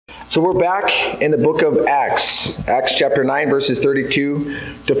So we're back in the book of Acts, Acts chapter 9, verses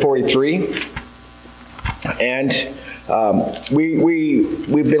 32 to 43. And we've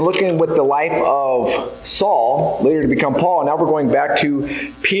been looking with the life of Saul, later to become Paul. Now we're going back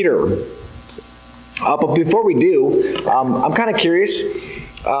to Peter. But before we do, I'm kind of curious.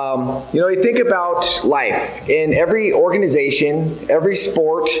 You think about life in every organization, every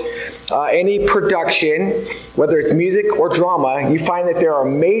sport, any production, whether it's music or drama, you find that there are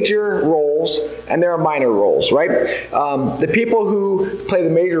major roles and there are minor roles, right? The people who play the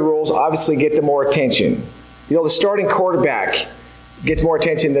major roles obviously get the more attention. The starting quarterback gets more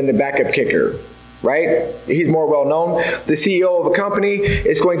attention than the backup kicker, right? He's more well known. The CEO of a company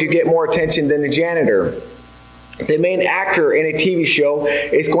is going to get more attention than the janitor. The main actor in a TV show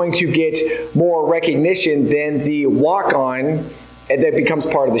is going to get more recognition than the walk-on that becomes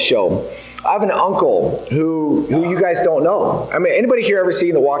part of the show. I have an uncle who you guys don't know. I mean, anybody here ever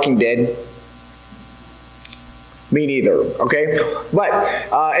seen The Walking Dead? Me neither, okay? But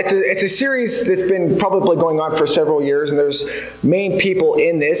it's a series that's been probably going on for several years, and there's main people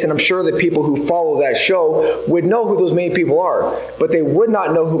in this, and I'm sure that people who follow that show would know who those main people are, but they would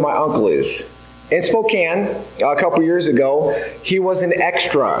not know who my uncle is. In Spokane, a couple years ago, he was an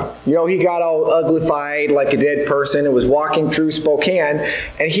extra. He got all uglified like a dead person and was walking through Spokane,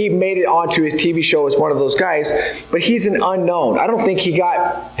 and he made it onto his TV show as one of those guys. But he's an unknown. I don't think he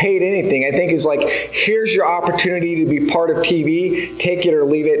got paid anything. I think it's like, here's your opportunity to be part of TV, take it or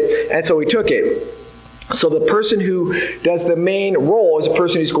leave it. And so he took it. So the person who does the main role is a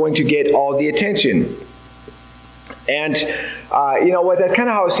person who's going to get all the attention. And that's kind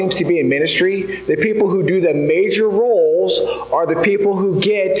of how it seems to be in ministry. The people who do the major roles are the people who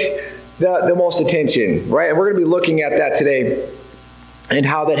get the most attention, right? And we're going to be looking at that today and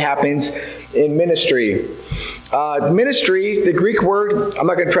how that happens in ministry. Ministry, the Greek word, I'm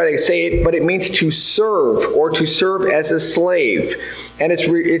not going to try to say it, but it means to serve or to serve as a slave. And it's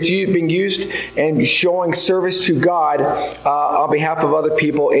being used and showing service to God on behalf of other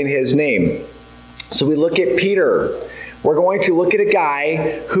people in His name. So we look at Peter. We're going to look at a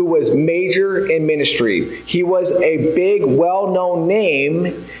guy who was major in ministry. He was a big, well-known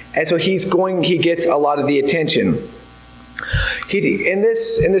name, and so he gets a lot of the attention. In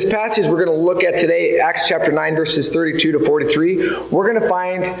this passage we're going to look at today, Acts chapter 9, verses 32 to 43, we're going to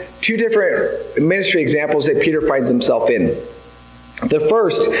find two different ministry examples that Peter finds himself in. The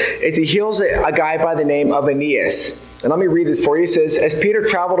first is he heals a guy by the name of Aeneas. And let me read this for you. It says, as Peter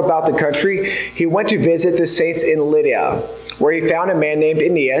traveled about the country, he went to visit the saints in Lydia, where he found a man named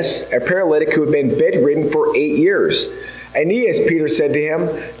Aeneas, a paralytic who had been bedridden for 8 years. Aeneas, Peter said to him,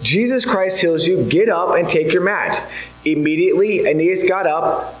 Jesus Christ heals you. Get up and take your mat. Immediately, Aeneas got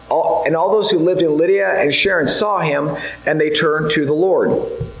up, and all those who lived in Lydia and Sharon saw him, and they turned to the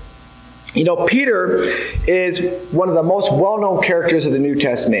Lord. Peter is one of the most well-known characters of the New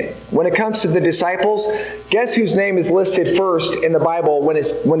Testament. When it comes to the disciples, guess whose name is listed first in the Bible when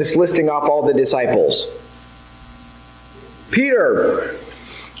it's listing off all the disciples? Peter.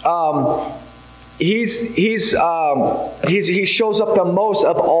 He shows up the most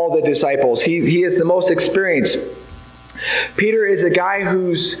of all the disciples. He is the most experienced. Peter is a guy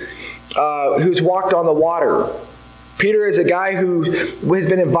who's walked on the water. Peter is a guy who has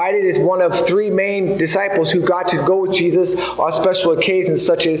been invited as one of three main disciples who got to go with Jesus on special occasions,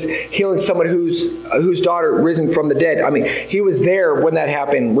 such as healing someone whose daughter risen from the dead. I mean, he was there when that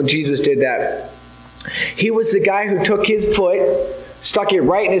happened, when Jesus did that. He was the guy who took his foot, stuck it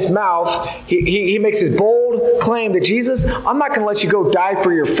right in his mouth. He makes his bold claim that Jesus, I'm not going to let you go die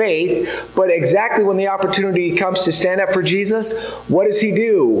for your faith. But exactly when the opportunity comes to stand up for Jesus, what does he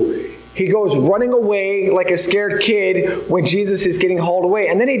do? He goes running away like a scared kid when Jesus is getting hauled away.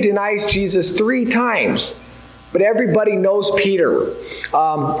 And then he denies Jesus 3 times. But everybody knows Peter.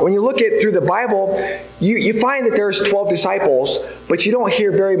 When you look through the Bible, you find that there's 12 disciples, but you don't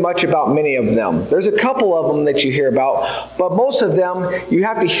hear very much about many of them. There's a couple of them that you hear about, but most of them you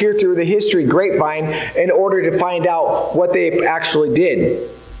have to hear through the history grapevine in order to find out what they actually did.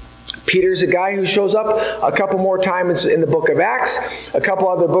 Peter's a guy who shows up a couple more times in the book of Acts, a couple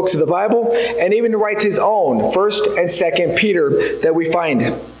other books of the Bible, and even writes his own, 1st and 2nd Peter, that we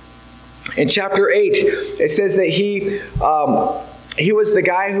find. In chapter 8, it says that he was the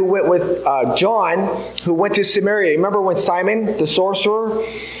guy who went with John, who went to Samaria. Remember when Simon, the sorcerer,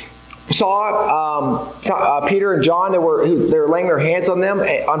 saw Peter and John, they were laying their hands on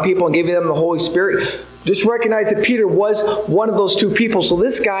people and giving them the Holy Spirit? Just recognize that Peter was one of those 2 people. So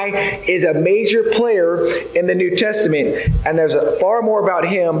this guy is a major player in the New Testament, and there's far more about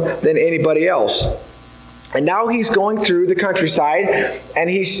him than anybody else. And now he's going through the countryside, and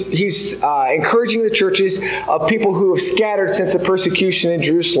he's encouraging the churches of people who have scattered since the persecution in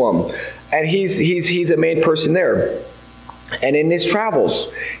Jerusalem. And he's a main person there. And in his travels,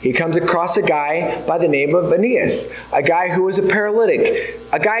 he comes across a guy by the name of Aeneas, a guy who was a paralytic,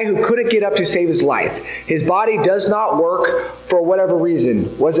 a guy who couldn't get up to save his life. His body does not work for whatever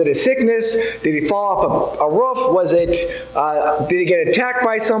reason. Was it a sickness? Did he fall off a roof? Was it, did he get attacked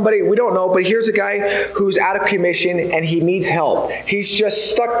by somebody? We don't know, but here's a guy who's out of commission and he needs help. He's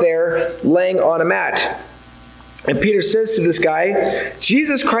just stuck there laying on a mat. And Peter says to this guy,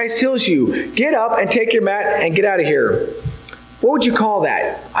 Jesus Christ heals you. Get up and take your mat and get out of here. What would you call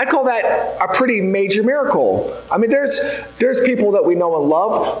that? I'd call that a pretty major miracle. I mean, there's people that we know and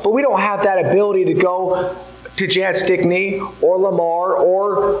love, but we don't have that ability to go to Jan Stickney or Lamar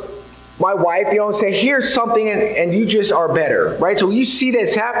or my wife, and say, here's something, and you just are better, right? So you see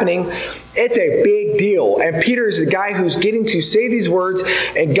this happening, it's a big deal. And Peter is the guy who's getting to say these words,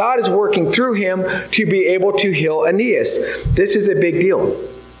 and God is working through him to be able to heal Aeneas. This is a big deal.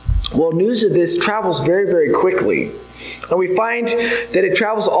 Well, news of this travels very, very quickly. And we find that it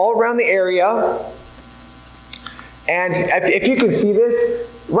travels all around the area. And if you can see this,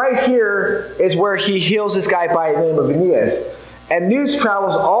 right here is where he heals this guy by the name of Aeneas. And news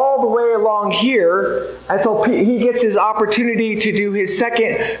travels all the way along here. And so he gets his opportunity to do his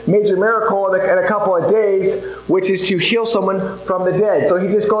second major miracle in a couple of days, which is to heal someone from the dead. So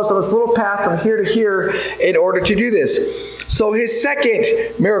he just goes on this little path from here to here in order to do this. So his second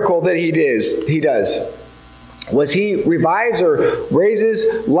miracle that he does was he revives or raises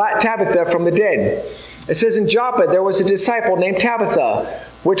Tabitha from the dead. It says in Joppa there was a disciple named Tabitha,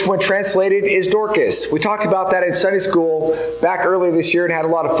 which when translated is Dorcas. We talked about that in Sunday school back early this year and had a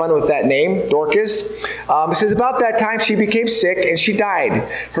lot of fun with that name, Dorcas. It says about that time she became sick and she died.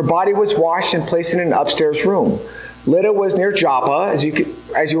 Her body was washed and placed in an upstairs room. Lydda was near Joppa,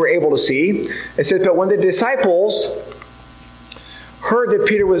 as you were able to see. It says, but when the disciples heard that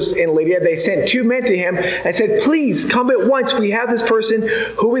Peter was in Lydia, they sent 2 men to him and said, please come at once. We have this person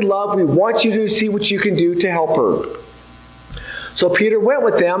who we love. We want you to see what you can do to help her. So Peter went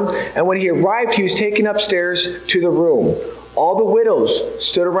with them, and when he arrived, he was taken upstairs to the room. All the widows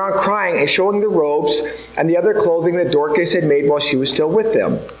stood around crying and showing the robes and the other clothing that Dorcas had made while she was still with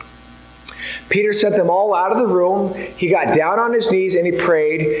them. Peter sent them all out of the room. He got down on his knees and he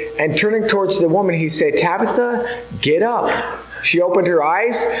prayed, and turning towards the woman, he said, Tabitha, get up. She opened her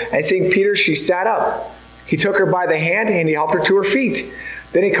eyes, and seeing Peter, she sat up. He took her by the hand, and he helped her to her feet.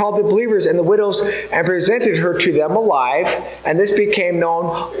 Then he called the believers and the widows and presented her to them alive, and this became known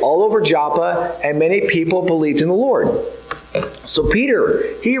all over Joppa, and many people believed in the Lord. So Peter,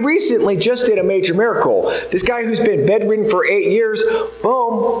 he recently just did a major miracle. This guy who's been bedridden for 8 years,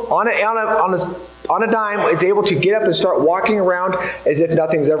 boom, on a dime, is able to get up and start walking around as if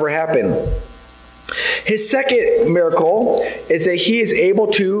nothing's ever happened. His second miracle is that he is able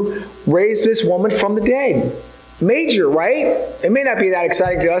to raise this woman from the dead. Major, right? It may not be that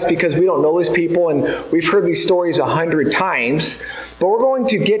exciting to us because we don't know these people and we've heard these stories 100 times, but we're going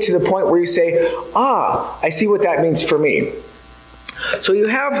to get to the point where you say, I see what that means for me. So you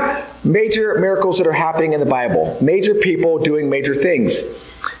have major miracles that are happening in the Bible, major people doing major things.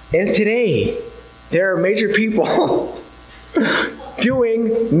 And today, there are major people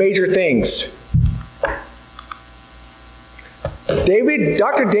doing major things.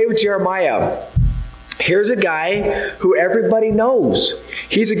 Dr. David Jeremiah, here's a guy who everybody knows.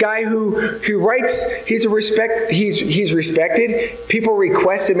 He's a guy who writes, he's respected. People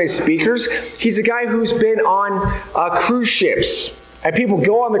request him as speakers. He's a guy who's been on cruise ships. And people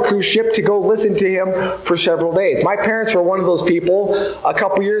go on the cruise ship to go listen to him for several days. My parents were one of those people a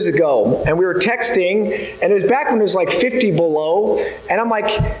couple years ago. And we were texting, and it was back when it was like 50 below. And I'm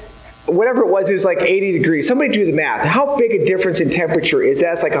like, whatever it was like 80 degrees. Somebody do the math. How big a difference in temperature is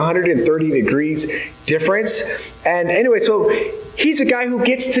that? It's like 130 degrees difference. And anyway, so he's a guy who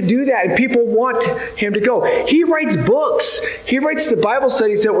gets to do that, and people want him to go. He writes books. He writes the Bible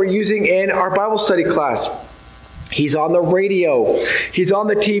studies that we're using in our Bible study class. He's on the radio. He's on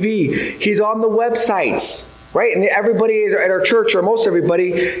the TV. He's on the websites. Right? And everybody at our church, or most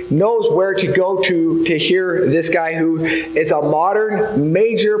everybody, knows where to go to hear this guy who is a modern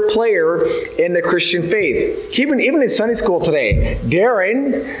major player in the Christian faith. Even in Sunday school today,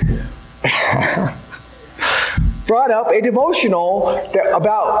 Darren brought up a devotional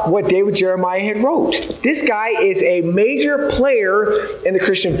about what David Jeremiah had wrote. This guy is a major player in the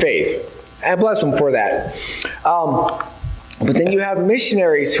Christian faith. And bless him for that. But then you have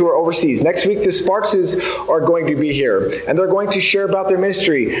missionaries who are overseas. Next week, the Sparkses are going to be here, and they're going to share about their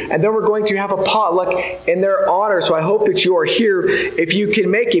ministry. And then we're going to have a potluck in their honor. So I hope that you are here if you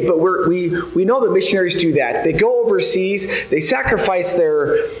can make it. But we know that missionaries do that. They go overseas. They sacrifice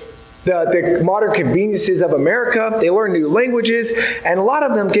the modern conveniences of America. They learn new languages, and a lot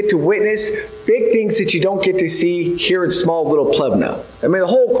of them get to witness big things that you don't get to see here in small little Plevna. I mean, the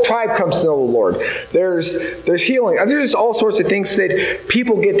whole tribe comes to know the Lord. There's healing. There's all sorts of things that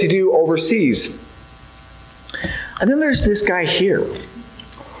people get to do overseas. And then there's this guy here.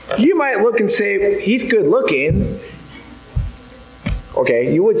 You might look and say, he's good looking.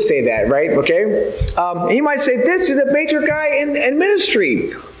 Okay, you would say that, right? Okay. And you might say, this is a major guy in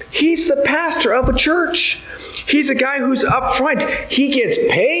ministry. He's the pastor of a church. He's a guy who's up front. He gets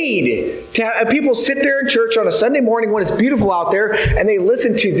paid to have people sit there in church on a Sunday morning when it's beautiful out there, and they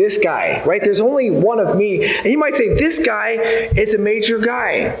listen to this guy, right? There's only one of me. And you might say, this guy is a major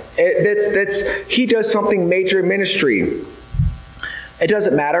guy. He does something major in ministry. It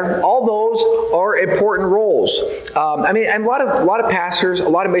doesn't matter. All those are important roles. And a lot of pastors, a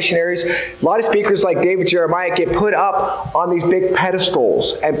lot of missionaries, a lot of speakers like David Jeremiah get put up on these big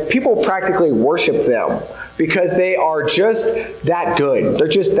pedestals, and people practically worship them because they are just that good. They're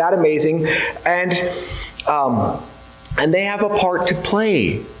just that amazing, and they have a part to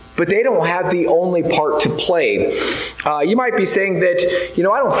play. But they don't have the only part to play. You might be saying that, I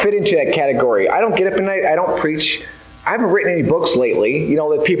don't fit into that category. I don't get up at night. I don't preach. I haven't written any books lately,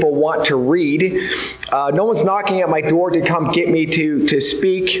 that people want to read. No one's knocking at my door to come get me to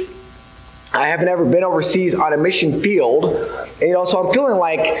speak. I haven't ever been overseas on a mission field. And, so I'm feeling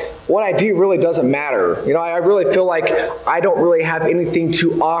like what I do really doesn't matter. I really feel like I don't really have anything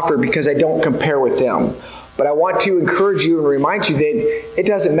to offer because I don't compare with them. But I want to encourage you and remind you that it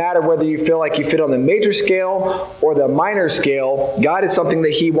doesn't matter whether you feel like you fit on the major scale or the minor scale. God is something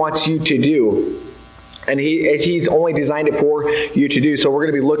that He wants you to do. And He's only designed it for you to do. So we're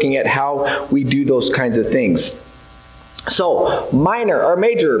going to be looking at how we do those kinds of things. So minor or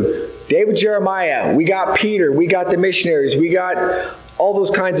major, David Jeremiah, we got Peter, we got the missionaries, we got all those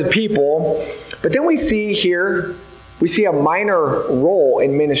kinds of people. But then we see a minor role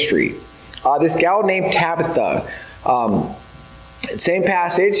in ministry. This gal named Tabitha. Same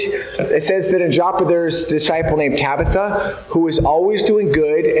passage. It says that in Joppa there's a disciple named Tabitha who is always doing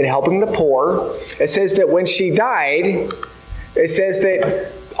good and helping the poor. It says that when she died, it says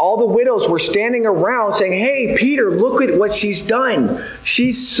that all the widows were standing around saying, hey, Peter, look at what she's done.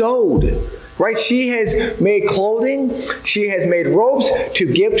 She's sewed. Right? She has made clothing. She has made robes to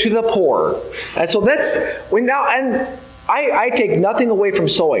give to the poor. And so I take nothing away from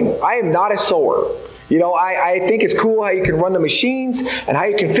sewing. I am not a sewer. I think it's cool how you can run the machines and how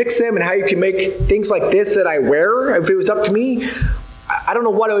you can fix them and how you can make things like this that I wear. If it was up to me, I don't know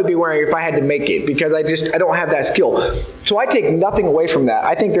what I would be wearing if I had to make it because I don't have that skill. So I take nothing away from that.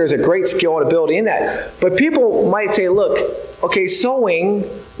 I think there's a great skill and ability in that. But people might say, look, okay, sewing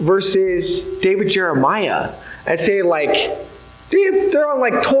versus David Jeremiah. And say they're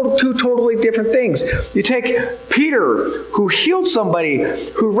on two totally different things. You take Peter, who healed somebody,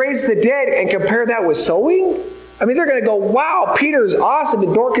 who raised the dead, and compare that with sewing? I mean, they're going to go, wow, Peter's awesome,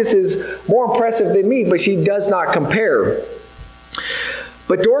 and Dorcas is more impressive than me, but she does not compare.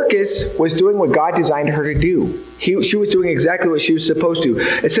 But Dorcas was doing what God designed her to do. She was doing exactly what she was supposed to.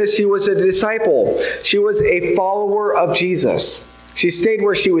 It says she was a disciple. She was a follower of Jesus. She stayed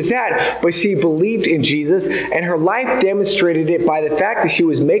where she was at, but she believed in Jesus, and her life demonstrated it by the fact that she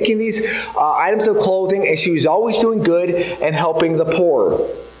was making these items of clothing, and she was always doing good and helping the poor.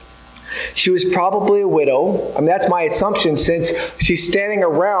 She was probably a widow. I mean, that's my assumption, since she's standing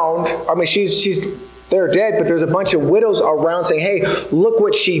around. I mean, they're dead, but there's a bunch of widows around saying, hey, look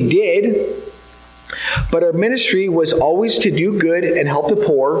what she did. But her ministry was always to do good and help the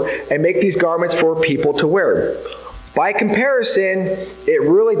poor and make these garments for people to wear. By comparison, it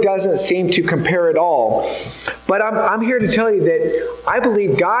really doesn't seem to compare at all. But I'm here to tell you that I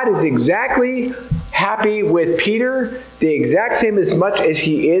believe God is exactly happy with Peter, the exact same as much as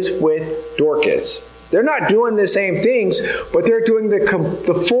He is with Dorcas. They're not doing the same things, but they're doing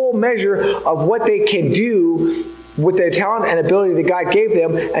the full measure of what they can do with the talent and ability that God gave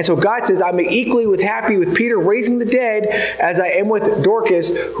them. And so God says, I'm equally happy with Peter raising the dead as I am with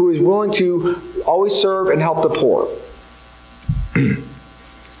Dorcas, who is willing to always serve and help the poor.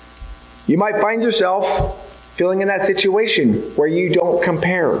 You might find yourself feeling in that situation where you don't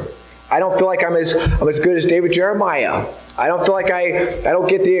compare. I don't feel like I'm as good as David Jeremiah. I don't feel like I don't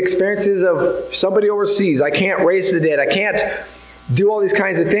get the experiences of somebody overseas. I can't raise the dead. I can't do all these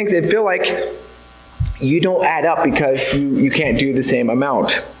kinds of things and feel like you don't add up because you can't do the same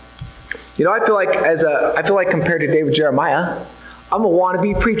amount. You know, I feel like compared to David Jeremiah, I'm a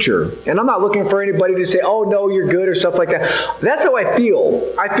wannabe preacher. And I'm not looking for anybody to say, oh, no, you're good or stuff like that. That's how I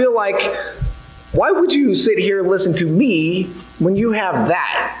feel. I feel like, why would you sit here and listen to me when you have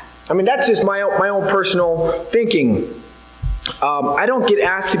that? I mean, that's just my own personal thinking. I don't get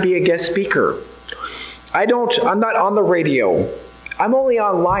asked to be a guest speaker. I'm not on the radio. I'm only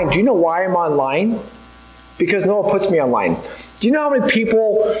online. Do you know why I'm online? Because no one puts me online. Do you know how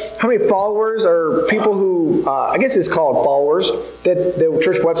many followers or people who, I guess it's called followers, that the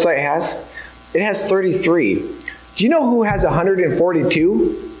church website has? It has 33. Do you know who has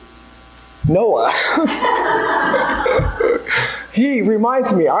 142? Noah. He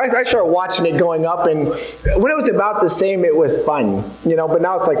reminds me. I started watching it going up, and when it was about the same, it was fun. But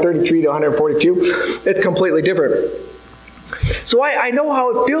now it's like 33 to 142. It's completely different. So I know how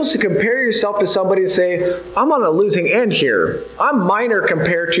it feels to compare yourself to somebody and say, I'm on a losing end here. I'm minor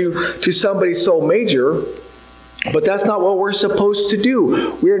compared to somebody so major. But that's not what we're supposed to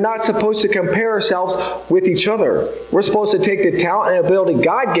do. We are not supposed to compare ourselves with each other. We're supposed to take the talent and ability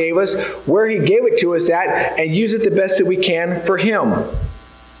God gave us, where He gave it to us at, and use it the best that we can for Him.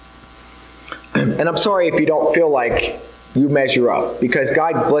 And I'm sorry if you don't feel like you measure up, because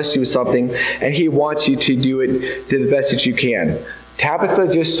God blessed you with something and He wants you to do it to the best that you can.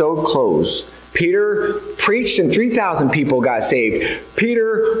 Tabitha just sewed clothes. Peter preached and 3,000 people got saved.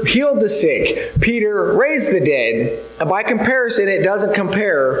 Peter healed the sick. Peter raised the dead. And by comparison, it doesn't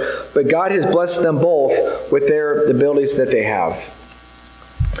compare, but God has blessed them both with the abilities that they have.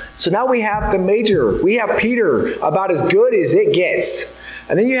 So now we have the major. We have Peter, about as good as it gets.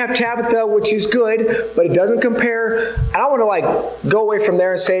 And then you have Tabitha, which is good, but it doesn't compare. And I want to go away from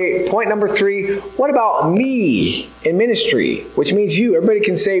there and say, point number 3, what about me in ministry? Which means you. Everybody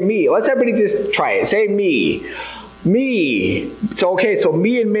can say me. Let's everybody just try it. Say me. Me. So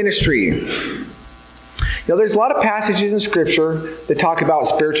me in ministry. There's a lot of passages in Scripture that talk about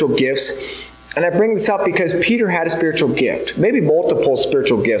spiritual gifts. And I bring this up because Peter had a spiritual gift. Maybe multiple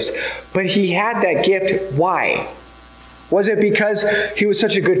spiritual gifts. But he had that gift. Why? Was it because he was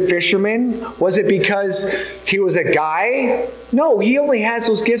such a good fisherman? Was it because he was a guy? No, he only has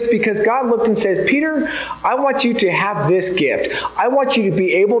those gifts because God looked and said, Peter, I want you to have this gift. I want you to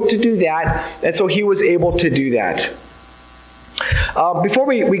be able to do that. And so he was able to do that. Before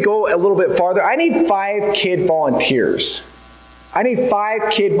we go a little bit farther, I need 5 kid volunteers. I need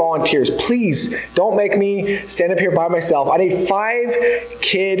 5 kid volunteers. Please don't make me stand up here by myself. I need 5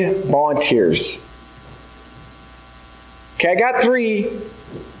 kid volunteers. Okay, I got 3.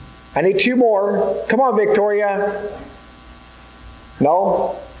 I need 2 more. Come on, Victoria.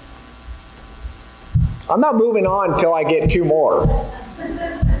 No? I'm not moving on until I get 2 more.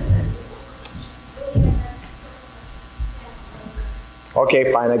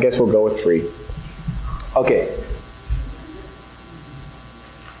 Okay, fine. I guess we'll go with 3. Okay.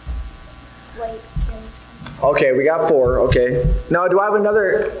 Okay, we got 4. Okay. Now, do I have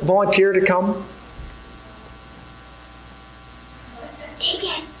another volunteer to come?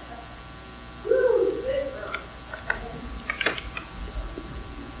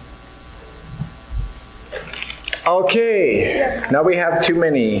 Okay, now we have too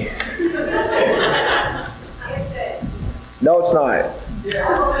many. No, it's not.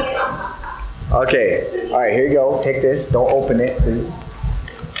 Okay, all right, here you go. Take this. Don't open it, please.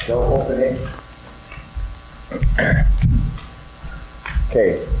 Don't open it.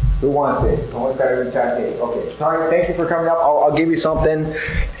 Okay, who wants it? Someone's got to reach out to it. Okay, sorry, thank you for coming up. I'll give you something.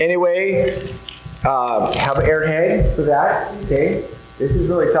 Anyway, have an airhead for that. Okay, this is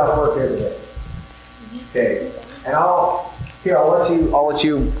really tough work, isn't it? Okay, and I'll let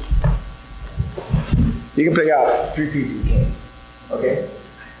you. You can pick out 3 pieces of candy. Okay?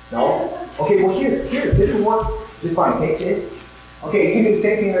 No? Okay, well here, this will work just fine. Take this. Okay, you can do the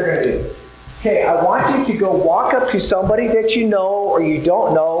same thing they're going to do. Okay, I want you to go walk up to somebody that you know or you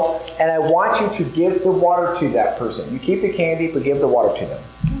don't know, and I want you to give the water to that person. You keep the candy, but give the water to them.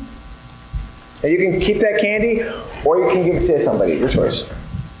 And you can keep that candy, or you can give it to somebody. Your choice.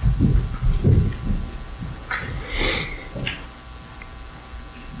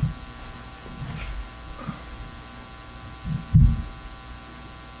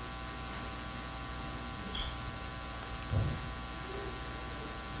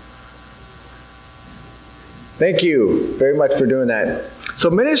 Thank you very much for doing that.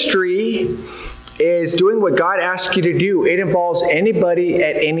 So ministry is doing what God asks you to do. It involves anybody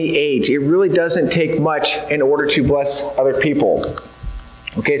at any age. It really doesn't take much in order to bless other people.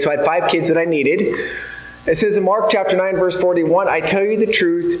 Okay, so I had 5 kids that I needed. It says in Mark chapter 9, verse 41, I tell you the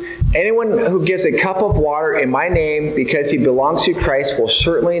truth, anyone who gives a cup of water in my name because he belongs to Christ will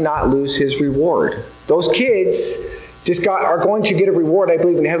certainly not lose his reward. Those kids are going to get a reward, I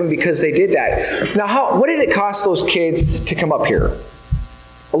believe, in heaven because they did that. Now, what did it cost those kids to come up here?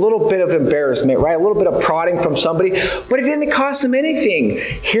 A little bit of embarrassment, right? A little bit of prodding from somebody, but it didn't cost them anything.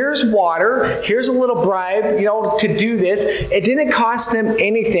 Here's water. Here's a little bribe, to do this. It didn't cost them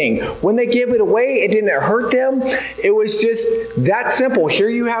anything. When they gave it away, it didn't hurt them. It was just that simple. Here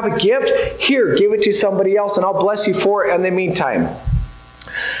you have a gift. Here, give it to somebody else, and I'll bless you for it in the meantime.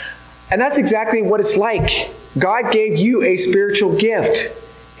 And that's exactly what it's like. God gave you a spiritual gift.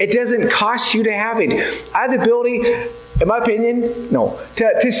 It doesn't cost you to have it. I have the ability, in my opinion,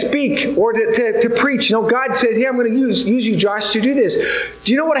 to speak or to preach. God said, hey, I'm going to use you, Josh, to do this.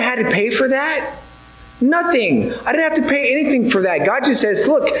 Do you know what I had to pay for that? Nothing. I didn't have to pay anything for that. God just says,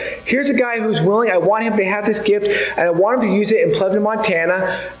 look, here's a guy who's willing. I want him to have this gift, and I want him to use it in Pleasanton,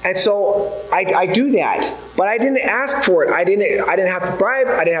 Montana. And so I do that. But I didn't ask for it. I didn't have to bribe.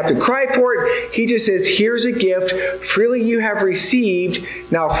 I didn't have to cry for it. He just says, here's a gift. Freely you have received.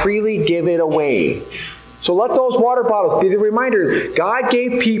 Now freely give it away. So let those water bottles be the reminder. God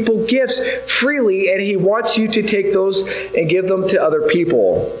gave people gifts freely, and he wants you to take those and give them to other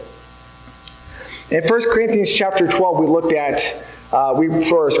people. In 1 Corinthians chapter 12, we looked at,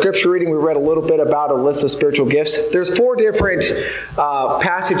 for our scripture reading, we read a little bit about a list of spiritual gifts. There's 4 different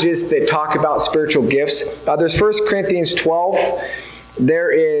passages that talk about spiritual gifts. There's 1 Corinthians 12.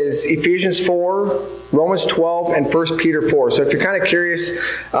 There is Ephesians 4, Romans 12, and 1 Peter 4. So if you're kind of curious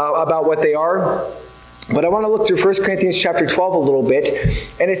about what they are, but I want to look through 1 Corinthians chapter 12 a little bit.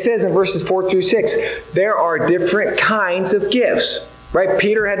 And it says in verses 4 through 6, there are different kinds of gifts. Right?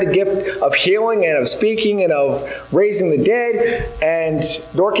 Peter had the gift of healing and of speaking and of raising the dead. And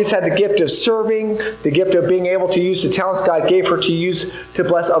Dorcas had the gift of serving, the gift of being able to use the talents God gave her to use to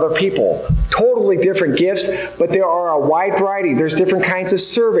bless other people. Totally different gifts, but there are a wide variety. There's different kinds of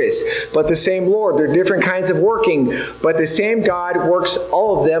service, but the same Lord. There are different kinds of working, but the same God works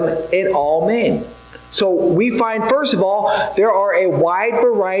all of them in all men. So we find, first of all, there are a wide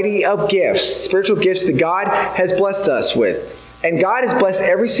variety of gifts, spiritual gifts that God has blessed us with. And God has blessed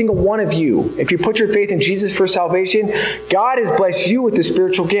every single one of you. If you put your faith in Jesus for salvation, God has blessed you with the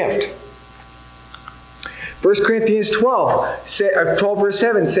spiritual gift. 1 Corinthians 12 verse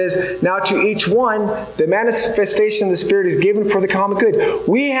 7 says, now to each one, the manifestation of the Spirit is given for the common good.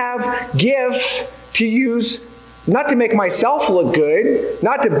 We have gifts to use, not to make myself look good,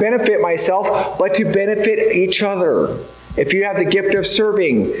 not to benefit myself, but to benefit each other. If you have the gift of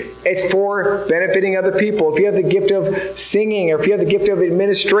serving, it's for benefiting other people. If you have the gift of singing, or if you have the gift of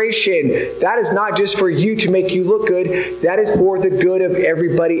administration, that is not just for you to make you look good. That is for the good of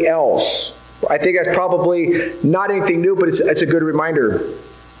everybody else. I think that's probably not anything new, but it's a good reminder.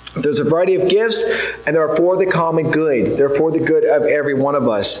 There's a variety of gifts, and they're for the common good. They're for the good of every one of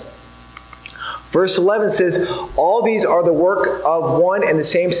us. Verse 11 says, all these are the work of one and the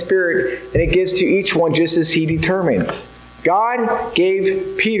same Spirit, and it gives to each one just as he determines. God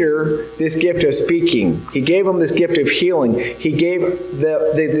gave Peter this gift of speaking. He gave him this gift of healing. He gave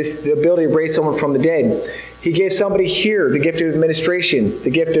the ability to raise someone from the dead. He gave somebody here the gift of administration, the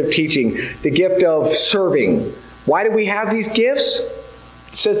gift of teaching, the gift of serving. Why do we have these gifts?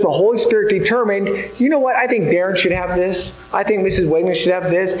 It says the Holy Spirit determined, you know what, I think Darren should have this. I think Mrs. Wagner should have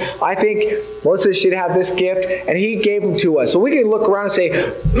this. I think Melissa should have this gift. And he gave them to us. So we can look around and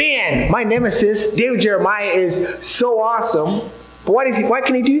say, man, my nemesis, David Jeremiah, is so awesome. But why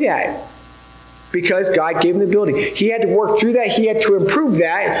can he do that? Because God gave him the ability. He had to work through that. He had to improve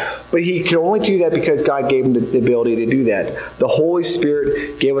that. But he could only do that because God gave him the ability to do that. The Holy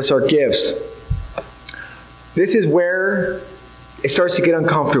Spirit gave us our gifts. This is where it starts to get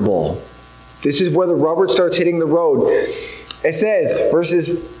uncomfortable. This is where the rubber starts hitting the road. It says,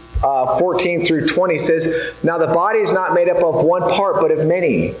 verses 14 through 20 says, now the body is not made up of one part, but of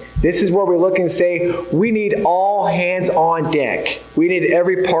many. This is where we look and say, we need all hands on deck. We need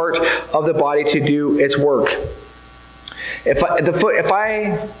every part of the body to do its work. If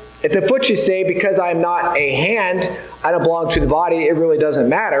the foot should say, because I'm not a hand, I don't belong to the body, it really doesn't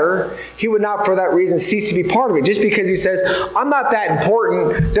matter, he would not for that reason cease to be part of it. Just because he says, I'm not that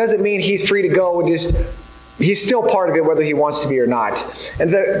important, doesn't mean he's free to go and just, he's still part of it whether he wants to be or not. And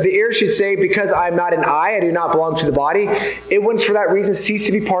the ear should say, because I'm not an eye, I do not belong to the body, it wouldn't for that reason cease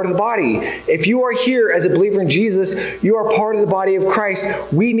to be part of the body. If you are here as a believer in Jesus, you are part of the body of Christ.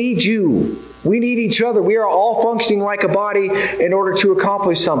 We need you. We need each other. We are all functioning like a body in order to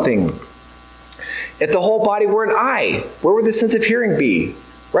accomplish something. If the whole body were an eye, where would the sense of hearing be?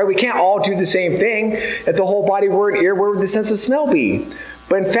 right? We can't all do the same thing. If the whole body were an ear, where would the sense of smell be?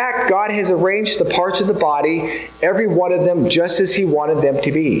 But in fact, God has arranged the parts of the body, every one of them, just as he wanted them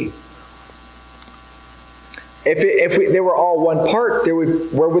to be. If they were all one part,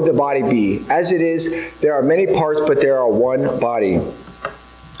 where would the body be? As it is, there are many parts, but there are one body.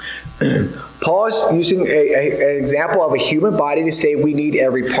 Paul is using an example of a human body to say we need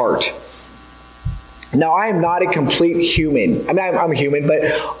every part. Now, I am not a complete human. I mean, I'm a human, but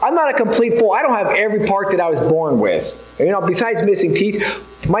I'm not a complete fool. I don't have every part that I was born with. Besides missing teeth,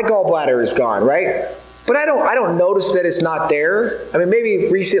 my gallbladder is gone, right? But I don't notice that it's not there. I mean, maybe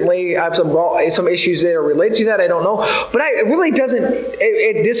recently I have some issues that are related to that. I don't know. But it really doesn't,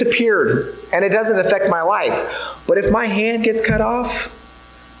 it disappeared, and it doesn't affect my life. But if my hand gets cut off,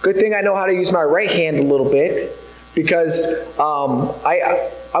 good thing I know how to use my right hand a little bit, because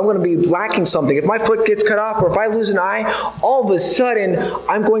I'm going to be lacking something. If my foot gets cut off, or if I lose an eye, all of a sudden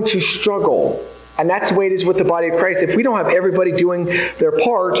I'm going to struggle. And that's the way it is with the body of Christ. If we don't have everybody doing their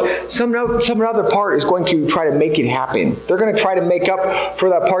part, some other part is going to try to make it happen. They're going to try to make up for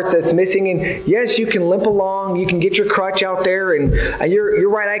that part that's missing. And yes, you can limp along, you can get your crutch out there, and your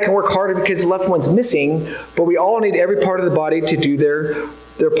right eye can work harder because the left one's missing. But we all need every part of the body to do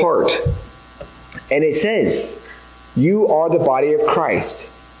their part. And it says, you are the body of Christ.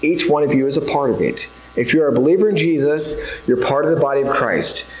 Each one of you is a part of it. If you're a believer in Jesus, you're part of the body of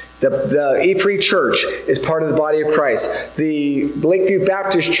Christ. The E-Free Church is part of the body of Christ. The Lakeview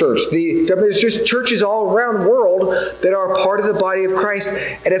Baptist Church. There's just churches all around the world that are part of the body of Christ.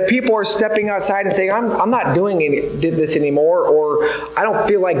 And if people are stepping outside and saying, I'm not doing this anymore, or I don't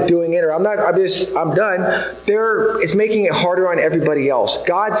feel like doing it, or I'm done, it's making it harder on everybody else.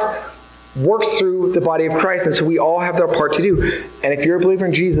 God's works through the body of Christ, and so we all have our part to do. And if you're a believer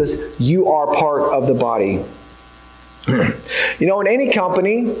in Jesus, you are part of the body. In any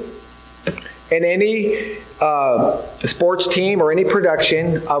company, in any sports team or any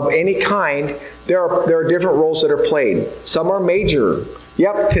production of any kind, there are different roles that are played. Some are major.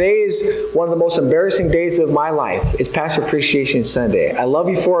 Yep, today is one of the most embarrassing days of my life. It's Pastor Appreciation Sunday. I love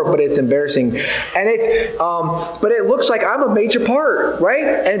you for it, but it's embarrassing. And but it looks like I'm a major part, right?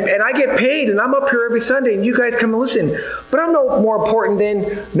 And I get paid, and I'm up here every Sunday, and you guys come and listen. But I'm no more important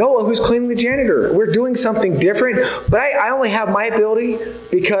than Noah, who's cleaning the janitor. We're doing something different, but I only have my ability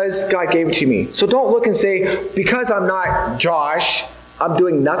because God gave it to me. So don't look and say, because I'm not Josh, I'm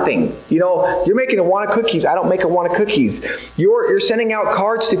doing nothing. You're making a wand of cookies. I don't make a wand of cookies. You're sending out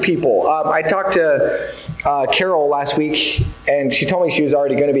cards to people. I talked to Carol last week, and she told me she was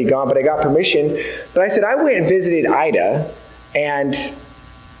already going to be gone, but I got permission. But I said, I went and visited Erna. And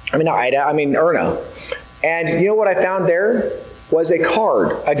you know what I found there? Was a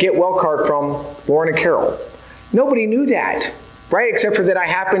card, a get well card from Lauren and Carol. Nobody knew that, right? Except for that I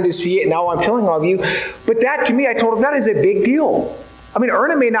happened to see it, and now I'm telling all of you. But that, to me, I told them, that is a big deal.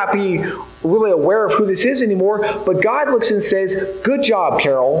 Erna may not be really aware of who this is anymore, but God looks and says, good job,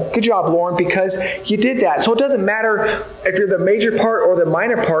 Carol. Good job, Lauren, because you did that. So it doesn't matter if you're the major part or the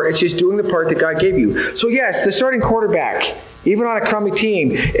minor part. It's just doing the part that God gave you. So yes, the starting quarterback, even on a crummy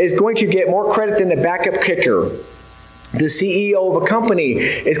team, is going to get more credit than the backup kicker. The CEO of a company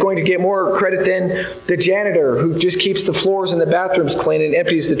is going to get more credit than the janitor who just keeps the floors in the bathrooms clean and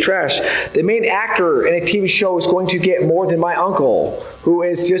empties the trash. The main actor in a TV show is going to get more than my uncle, who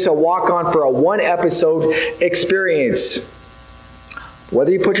is just a walk-on for a one-episode experience.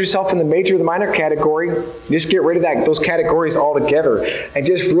 Whether you put yourself in the major or the minor category, just get rid of those categories altogether and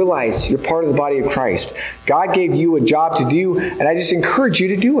just realize you're part of the body of Christ. God gave you a job to do, and I just encourage you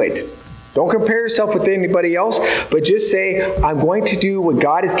to do it. Don't compare yourself with anybody else, but just say, I'm going to do what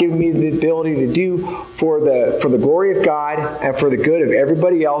God has given me the ability to do for the glory of God and for the good of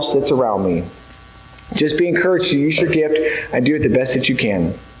everybody else that's around me. Just be encouraged to use your gift and do it the best that you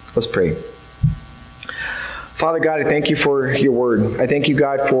can. Let's pray. Father God, I thank you for your word. I thank you,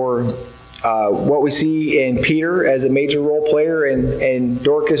 God, for what we see in Peter as a major role player and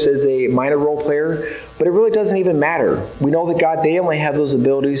Dorcas as a minor role player. But it really doesn't even matter. We know that, God, they only have those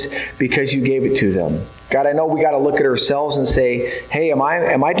abilities because you gave it to them. God, I know we got to look at ourselves and say, hey, am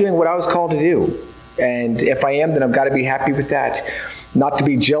I doing what I was called to do? And if I am, then I've got to be happy with that. Not to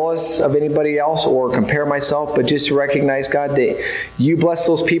be jealous of anybody else or compare myself, but just to recognize, God, that you bless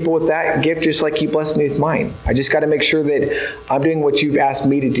those people with that gift just like you blessed me with mine. I just got to make sure that I'm doing what you've asked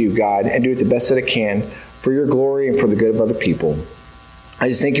me to do, God, and do it the best that I can for your glory and for the good of other people. I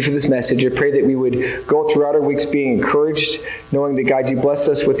just thank you for this message. I pray that we would go throughout our weeks being encouraged, knowing that, God, you blessed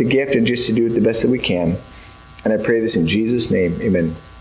us with the gift and just to do it the best that we can. And I pray this in Jesus' name. Amen.